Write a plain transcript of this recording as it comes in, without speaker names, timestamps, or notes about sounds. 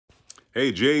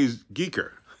Hey, Jay's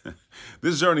GEEKer.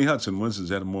 This is Ernie Hudson, Winston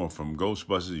Zeddemore from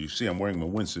Ghostbusters. You see I'm wearing my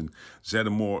Winston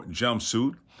Zeddemore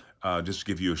jumpsuit. Just to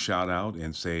give you a shout out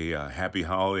and say happy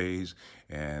holidays.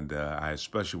 And I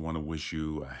especially want to wish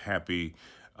you a happy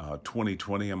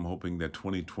 2020. I'm hoping that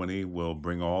 2020 will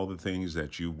bring all the things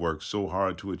that you worked so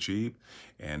hard to achieve.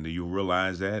 And you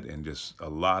realize that, and just a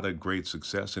lot of great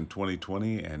success in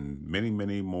 2020 and many,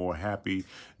 many more happy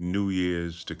New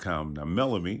Years to come. Now,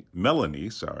 Melanie,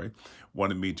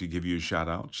 wanted me to give you a shout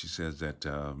out. She says that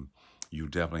you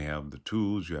definitely have the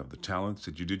tools, you have the talents,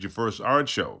 that you did your first art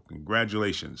show.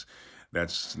 Congratulations.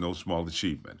 That's no small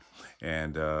achievement.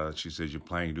 And she says you're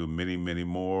planning to do many, many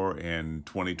more in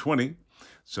 2020.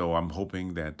 So I'm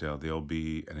hoping that there'll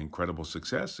be an incredible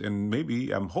success. And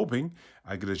maybe I'm hoping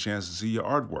I get a chance to see your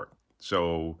artwork.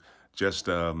 So just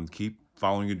keep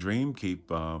following your dream, keep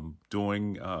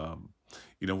doing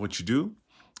what you do.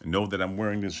 Know that I'm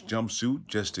wearing this jumpsuit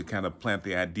just to kind of plant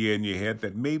the idea in your head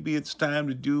that maybe it's time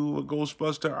to do a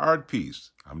Ghostbuster art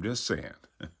piece. I'm just saying.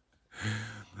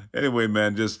 Anyway,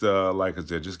 man, just like I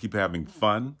said, just keep having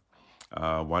fun.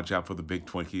 Watch out for the big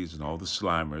Twinkies and all the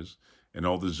Slimers and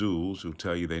all the Zools who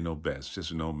tell you they know best.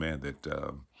 Just know, man,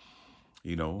 that,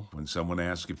 when someone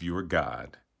asks if you're a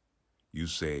god, you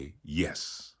say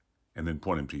yes, and then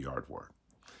point them to your artwork.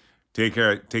 Take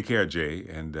care, Jay,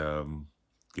 and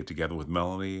get together with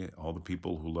Melanie, all the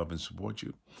people who love and support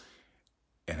you,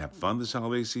 and have fun this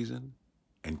holiday season,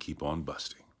 and keep on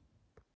busting.